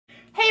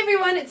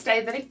everyone, it's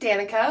Diabetic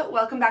Danica.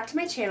 Welcome back to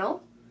my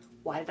channel.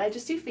 Why did I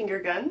just do finger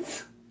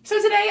guns?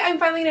 So today I'm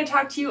finally going to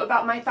talk to you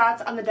about my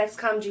thoughts on the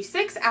Dexcom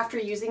G6 after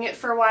using it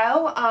for a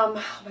while.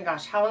 Oh my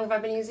gosh, how long have I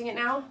been using it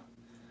now?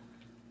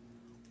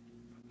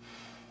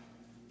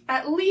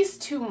 At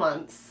least 2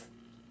 months,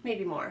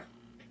 maybe more.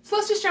 So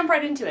let's just jump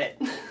right into it.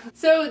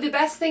 So the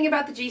best thing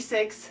about the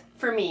G6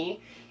 for me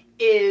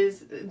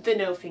is the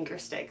no finger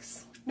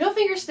sticks. No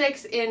finger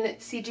sticks in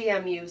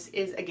CGM use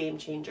is a game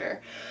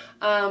changer.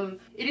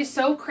 It is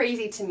so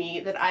crazy to me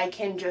that I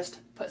can just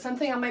put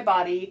something on my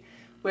body,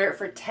 wear it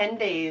for 10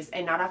 days,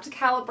 and not have to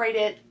calibrate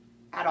it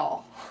at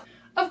all.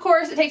 Of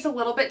course, it takes a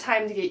little bit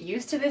time to get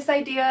used to this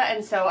idea,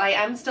 and so I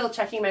am still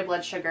checking my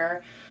blood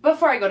sugar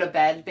before I go to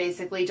bed,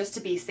 basically, just to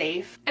be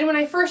safe. And when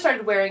I first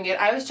started wearing it,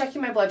 I was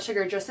checking my blood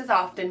sugar just as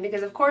often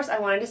because, of course, I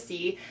wanted to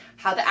see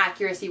how the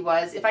accuracy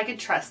was, if I could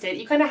trust it.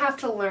 You kind of have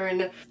to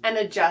learn and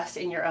adjust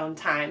in your own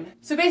time.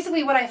 So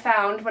basically what I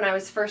found when I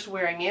was first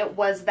wearing it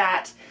was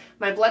that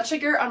my blood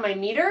sugar on my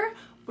meter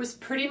was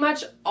pretty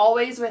much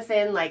always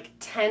within like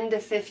 10 to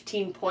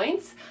 15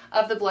 points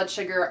of the blood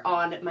sugar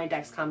on my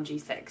Dexcom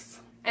G6.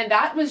 And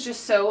that was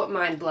just so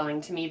mind-blowing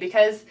to me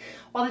because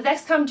while the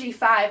Dexcom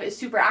G5 is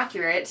super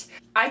accurate,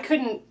 I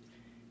couldn't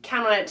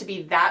count on it to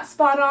be that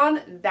spot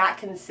on, that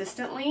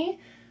consistently,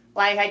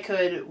 like I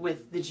could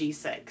with the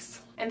G6.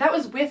 And that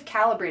was with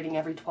calibrating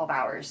every 12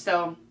 hours.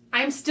 So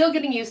I'm still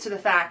getting used to the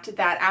fact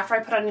that after I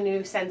put on a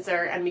new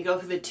sensor and we go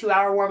through the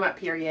 2-hour warm-up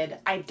period,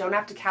 I don't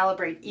have to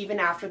calibrate even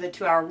after the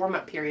 2-hour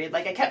warm-up period.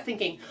 Like I kept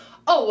thinking,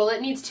 oh, well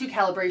it needs 2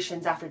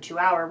 calibrations after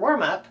 2-hour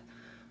warm-up.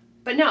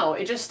 But no,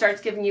 it just starts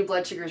giving you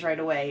blood sugars right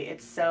away.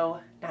 It's so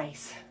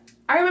nice.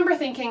 I remember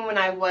thinking when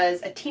I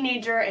was a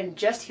teenager and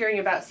just hearing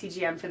about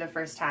CGM for the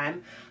first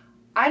time,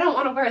 I don't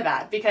want to wear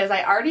that because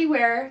I already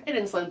wear an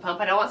insulin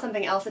pump. I don't want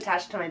something else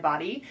attached to my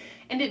body.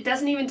 And it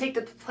doesn't even take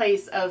the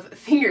place of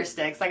finger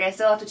sticks. Like I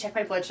still have to check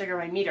my blood sugar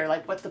on my meter.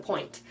 Like what's the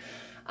point?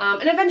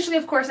 And eventually,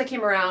 of course, I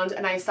came around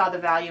and I saw the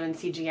value in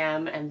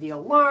CGM and the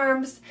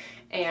alarms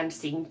and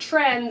seeing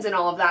trends and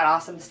all of that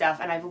awesome stuff,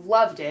 and I've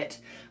loved it.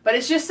 But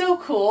it's just so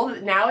cool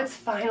that now it's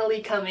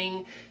finally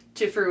coming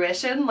to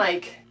fruition.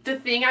 Like, the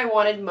thing I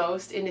wanted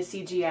most in a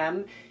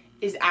CGM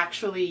is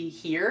actually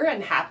here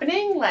and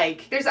happening.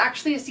 Like, there's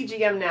actually a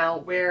CGM now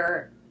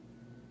where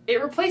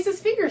it replaces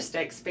finger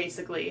sticks,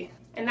 basically.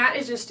 And that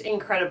is just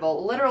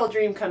incredible. Literal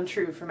dream come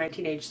true for my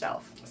teenage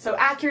self. So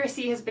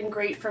accuracy has been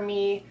great for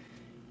me.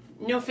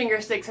 No finger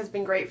sticks has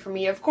been great for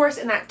me. Of course,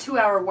 in that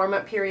 2-hour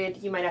warm-up period,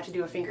 you might have to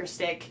do a finger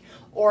stick,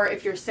 or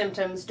if your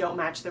symptoms don't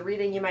match the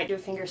reading, you might do a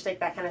finger stick,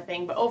 that kind of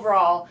thing. But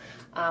overall,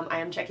 I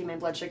am checking my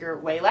blood sugar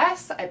way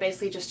less. I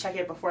basically just check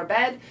it before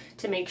bed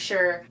to make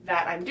sure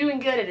that I'm doing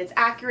good and it's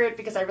accurate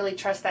because I really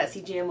trust that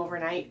CGM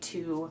overnight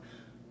to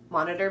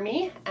monitor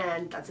me,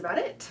 and that's about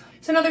it.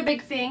 So another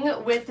big thing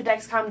with the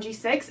Dexcom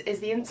G6 is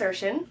the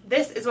insertion.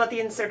 This is what the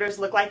inserters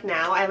look like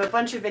now. I have a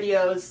bunch of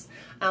videos.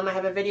 I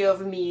have a video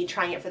of me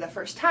trying it for the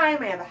first time.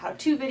 I have a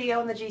how-to video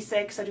on the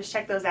G6, so just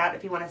check those out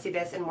if you want to see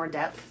this in more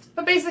depth.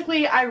 But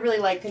basically, I really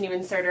like the new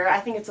inserter.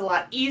 I think it's a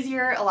lot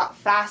easier, a lot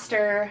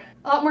faster,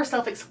 a lot more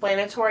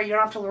self-explanatory. You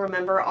don't have to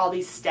remember all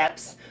these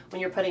steps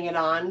when you're putting it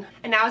on.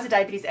 And now as a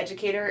diabetes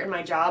educator in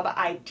my job,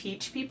 I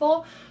teach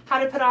people how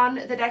to put on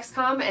the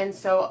Dexcom, and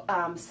so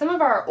some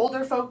of our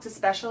older folks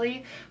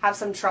especially have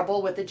some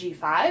trouble with the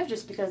G5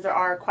 just because there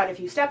are quite a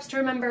few steps to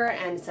remember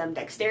and some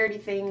dexterity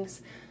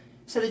things.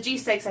 So the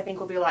G6 I think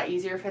will be a lot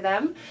easier for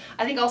them.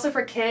 I think also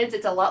for kids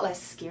it's a lot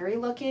less scary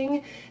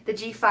looking. The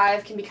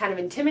G5 can be kind of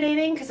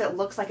intimidating because it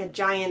looks like a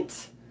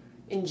giant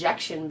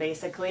injection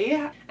basically,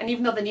 and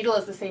even though the needle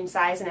is the same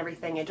size and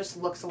everything, it just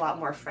looks a lot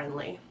more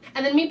friendly.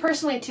 And then me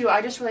personally too,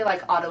 I just really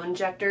like auto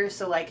injectors.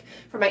 So like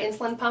for my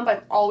insulin pump,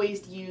 I've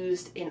always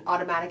used an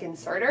automatic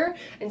inserter,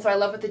 and so I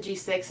love with the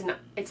G6 and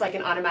it's like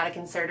an automatic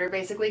inserter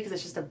basically because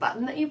it's just a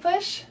button that you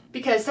push.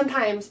 Because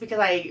sometimes, because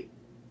I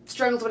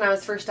struggled when I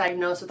was first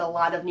diagnosed with a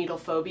lot of needle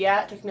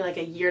phobia. It took me like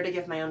a year to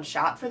give my own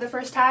shot for the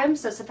first time,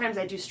 so sometimes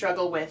I do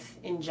struggle with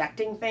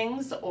injecting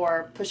things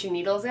or pushing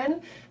needles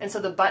in, and so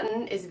the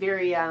button is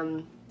very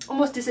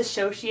almost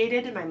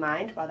disassociated in my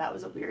mind. Wow, that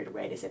was a weird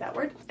way to say that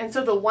word. And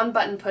so the one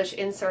button push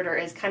inserter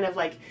is kind of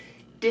like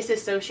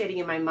disassociating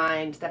in my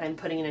mind that I'm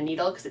putting in a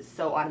needle because it's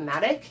so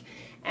automatic,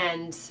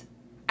 and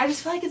I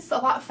just feel like it's a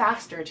lot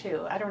faster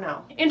too. I don't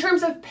know. In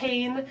terms of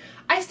pain,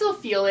 I still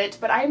feel it,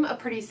 but I'm a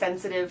pretty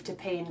sensitive to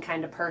pain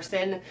kind of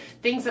person.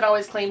 Things that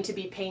always claim to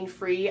be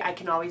pain-free, I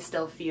can always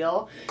still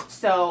feel.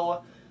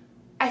 So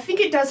I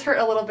think it does hurt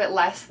a little bit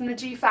less than the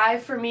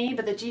G5 for me,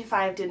 but the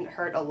G5 didn't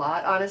hurt a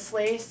lot,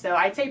 honestly. So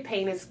I'd say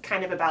pain is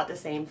kind of about the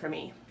same for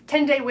me.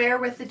 10-day wear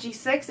with the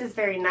G6 is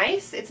very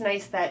nice. It's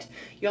nice that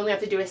you only have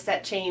to do a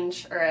set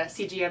change or a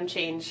CGM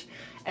change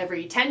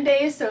every 10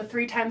 days, so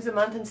 3 times a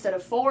month instead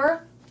of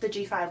 4. The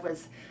G5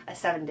 was a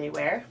 7-day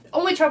wear. The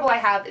only trouble I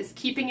have is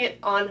keeping it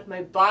on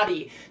my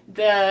body.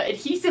 The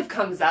adhesive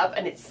comes up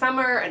and it's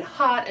summer and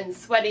hot and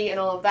sweaty and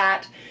all of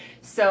that.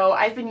 So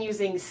I've been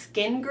using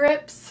skin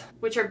grips,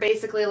 which are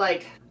basically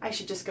like, I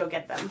should just go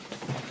get them.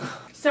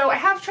 So I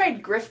have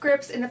tried Grip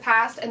Grips in the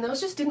past, and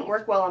those just didn't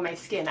work well on my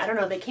skin. I don't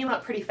know, they came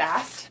up pretty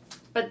fast.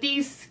 But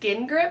these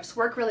skin grips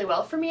work really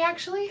well for me,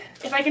 actually.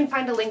 If I can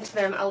find a link to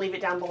them, I'll leave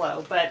it down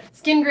below. But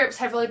skin grips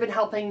have really been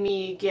helping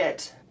me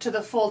get to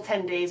the full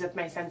 10 days with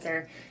my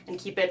sensor and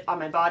keep it on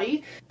my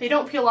body. They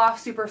don't peel off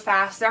super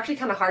fast. They're actually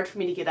kind of hard for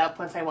me to get up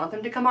once I want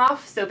them to come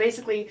off. So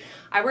basically,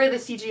 I wear the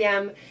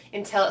CGM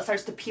until it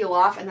starts to peel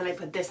off, and then I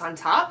put this on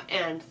top,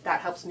 and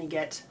that helps me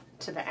get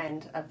to the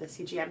end of the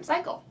CGM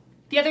cycle.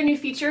 The other new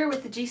feature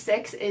with the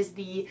G6 is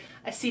the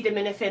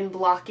acetaminophen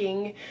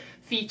blocking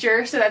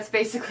feature. So that's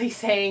basically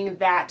saying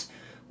that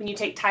when you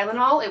take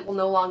Tylenol, it will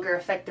no longer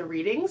affect the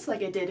readings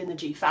like it did in the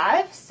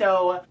G5.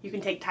 So you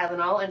can take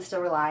Tylenol and still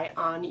rely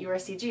on your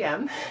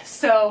CGM.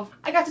 So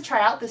I got to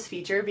try out this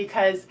feature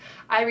because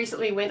I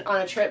recently went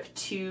on a trip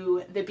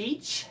to the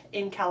beach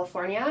in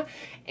California,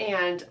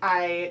 and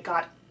I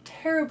got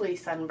terribly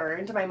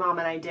sunburned. My mom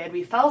and I did.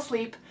 We fell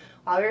asleep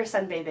while we were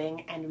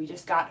sunbathing, and we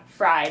just got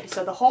fried.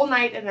 So the whole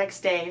night and the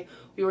next day,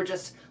 we were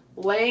just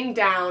laying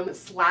down,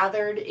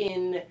 slathered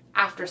in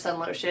after sun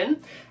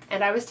lotion,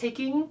 and I was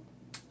taking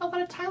a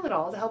lot of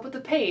Tylenol to help with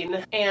the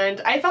pain. And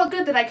I felt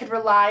good that I could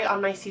rely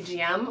on my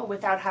CGM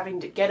without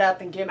having to get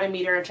up and get my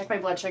meter and check my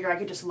blood sugar. I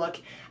could just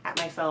look at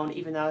my phone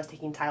even though I was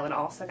taking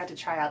Tylenol. So I got to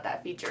try out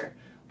that feature,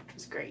 which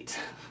was great.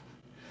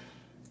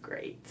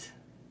 Great.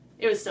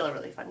 It was still a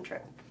really fun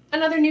trip.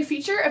 Another new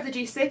feature of the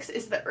G6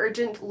 is the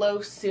urgent low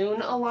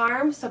soon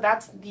alarm. So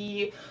that's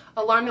the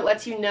alarm that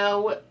lets you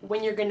know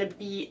when you're going to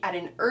be at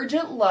an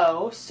urgent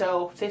low,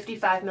 so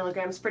 55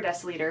 milligrams per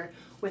deciliter,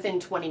 within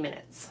 20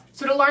 minutes.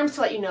 So it alarms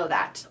to let you know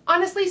that.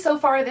 Honestly, so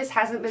far this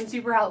hasn't been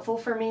super helpful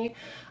for me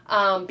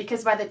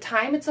because by the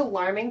time it's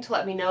alarming to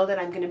let me know that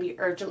I'm going to be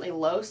urgently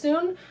low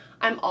soon,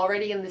 I'm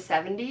already in the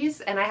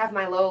 70s, and I have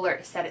my low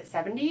alert set at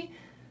 70.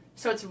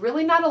 So it's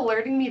really not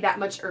alerting me that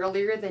much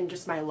earlier than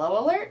just my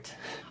low alert.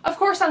 Of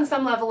course, on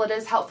some level, it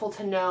is helpful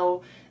to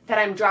know that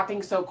I'm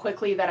dropping so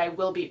quickly that I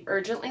will be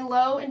urgently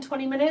low in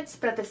 20 minutes,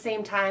 but at the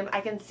same time,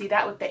 I can see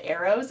that with the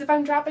arrows if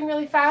I'm dropping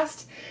really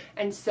fast.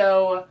 And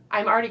so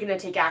I'm already going to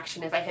take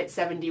action if I hit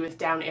 70 with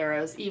down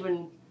arrows,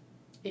 even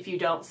if you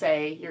don't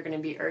say you're going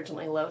to be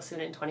urgently low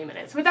soon in 20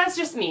 minutes. But that's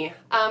just me.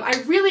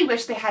 I really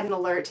wish they had an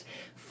alert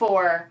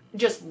for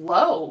just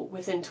low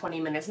within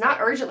 20 minutes,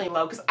 not urgently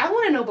low, because I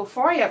want to know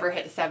before I ever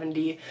hit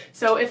 70.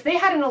 So if they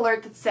had an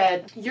alert that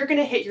said, you're going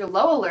to hit your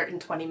low alert in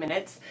 20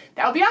 minutes,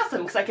 that would be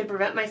awesome, because I could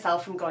prevent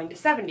myself from going to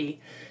 70.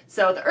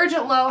 So the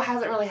urgent low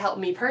hasn't really helped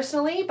me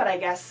personally, but I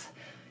guess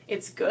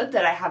it's good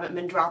that I haven't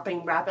been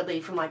dropping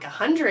rapidly from like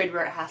 100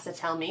 where it has to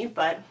tell me,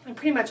 but I'm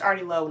pretty much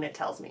already low when it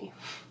tells me.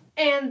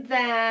 And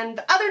then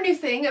the other new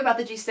thing about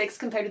the G6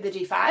 compared to the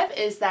G5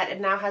 is that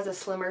it now has a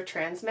slimmer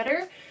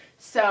transmitter.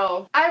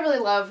 So I really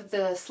love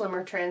the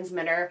slimmer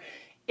transmitter.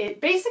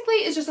 It basically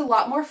is just a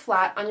lot more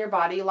flat on your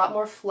body, a lot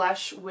more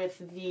flush with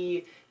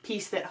the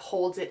piece that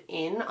holds it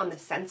in on the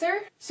sensor.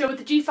 So with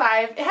the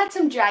G5, it had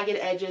some jagged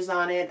edges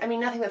on it. I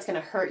mean, nothing that's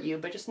going to hurt you,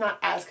 but just not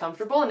as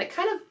comfortable. And it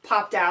kind of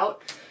popped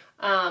out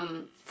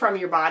from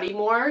your body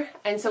more.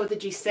 And so with the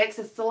G6,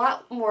 it's a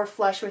lot more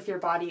flush with your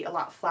body, a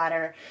lot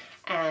flatter.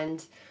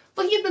 And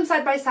looking at them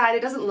side by side,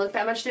 it doesn't look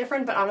that much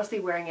different, but honestly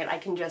wearing it,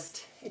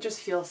 it just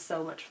feels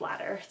so much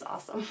flatter. It's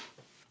awesome.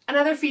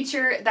 Another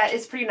feature that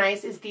is pretty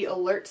nice is the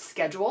alert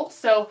schedule.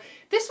 So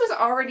this was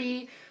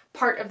already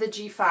part of the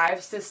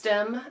G5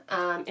 system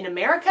in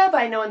America,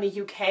 but I know in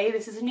the UK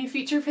this is a new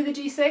feature for the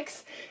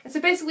G6. And so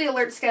basically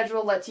alert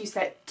schedule lets you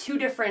set 2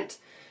 different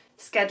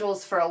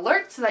schedules for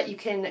alerts so that you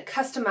can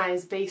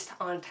customize based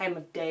on time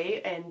of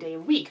day and day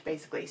of week,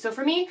 basically. So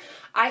for me,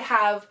 I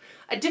have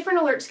a different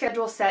alert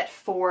schedule set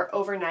for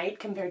overnight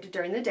compared to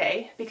during the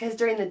day, because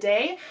during the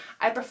day,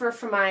 I prefer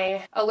for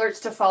my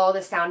alerts to follow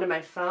the sound of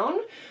my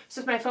phone.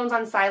 So if my phone's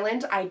on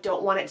silent, I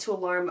don't want it to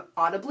alarm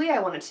audibly, I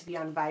want it to be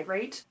on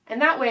vibrate.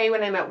 And that way,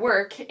 when I'm at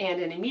work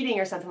and in a meeting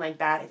or something like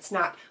that, it's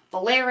not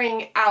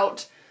blaring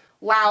out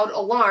loud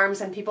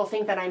alarms and people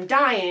think that I'm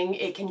dying.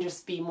 It can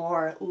just be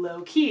more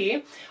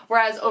low-key.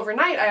 Whereas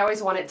overnight, I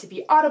always want it to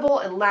be audible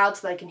and loud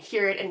so that I can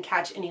hear it and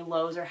catch any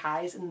lows or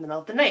highs in the middle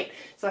of the night.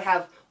 So I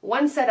have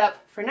one set up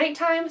for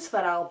nighttime so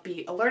that I'll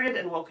be alerted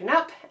and woken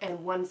up,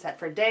 and one set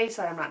for day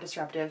so that I'm not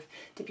disruptive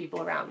to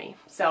people around me.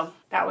 So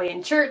that way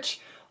in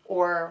church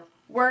or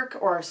work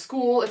or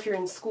school, if you're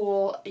in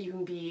school, you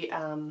can be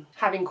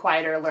having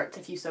quieter alerts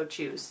if you so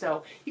choose.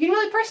 So you can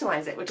really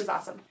personalize it, which is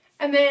awesome.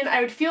 And then I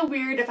would feel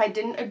weird if I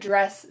didn't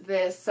address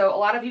this. So a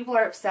lot of people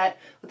are upset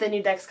with the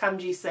new Dexcom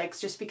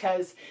G6 just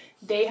because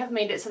they have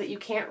made it so that you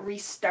can't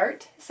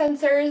restart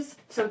sensors.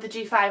 So with the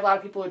G5, a lot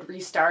of people would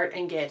restart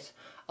and get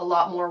a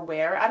lot more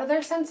wear out of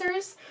their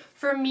sensors.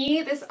 For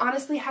me, this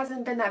honestly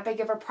hasn't been that big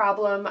of a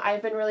problem.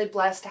 I've been really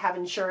blessed to have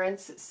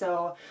insurance,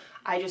 so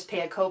I just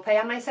pay a copay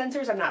on my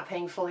sensors. I'm not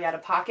paying fully out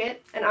of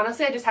pocket. And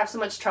honestly, I just have so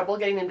much trouble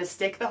getting them to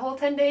stick the whole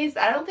 10 days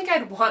that I don't think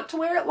I'd want to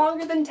wear it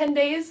longer than 10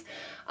 days.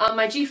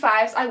 My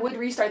G5s, I would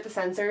restart the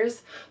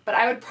sensors, but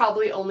I would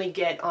probably only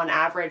get on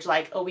average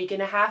like a week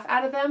and a half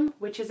out of them,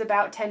 which is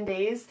about 10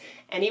 days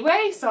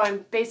anyway. So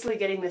I'm basically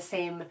getting the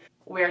same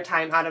wear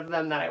time out of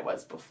them that I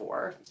was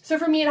before. So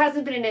for me, it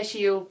hasn't been an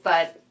issue,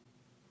 but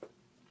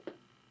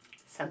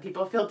some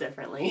people feel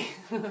differently.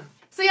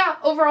 So yeah,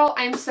 overall,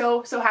 I'm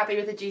so happy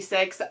with the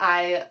G6.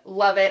 I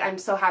love it. I'm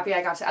so happy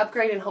I got to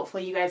upgrade, and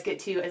hopefully you guys get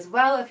to as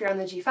well if you're on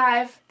the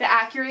G5. The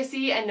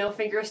accuracy and no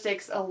finger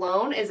sticks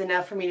alone is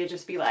enough for me to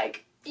just be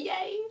like,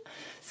 yay.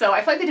 So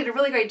I feel like they did a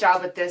really great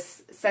job with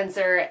this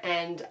sensor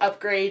and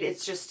upgrade.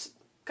 It's just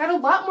got a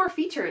lot more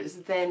features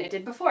than it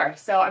did before,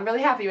 so I'm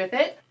really happy with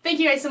it. Thank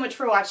you guys so much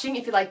for watching.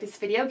 If you like this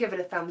video, give it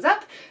a thumbs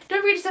up.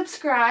 Don't forget to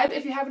subscribe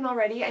if you haven't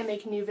already. I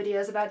make new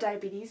videos about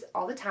diabetes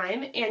all the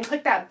time, and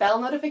click that bell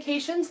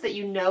notification so that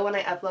you know when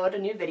I upload a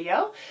new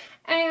video,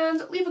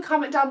 and leave a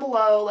comment down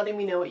below letting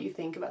me know what you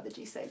think about the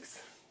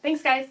G6.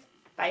 Thanks guys,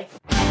 bye.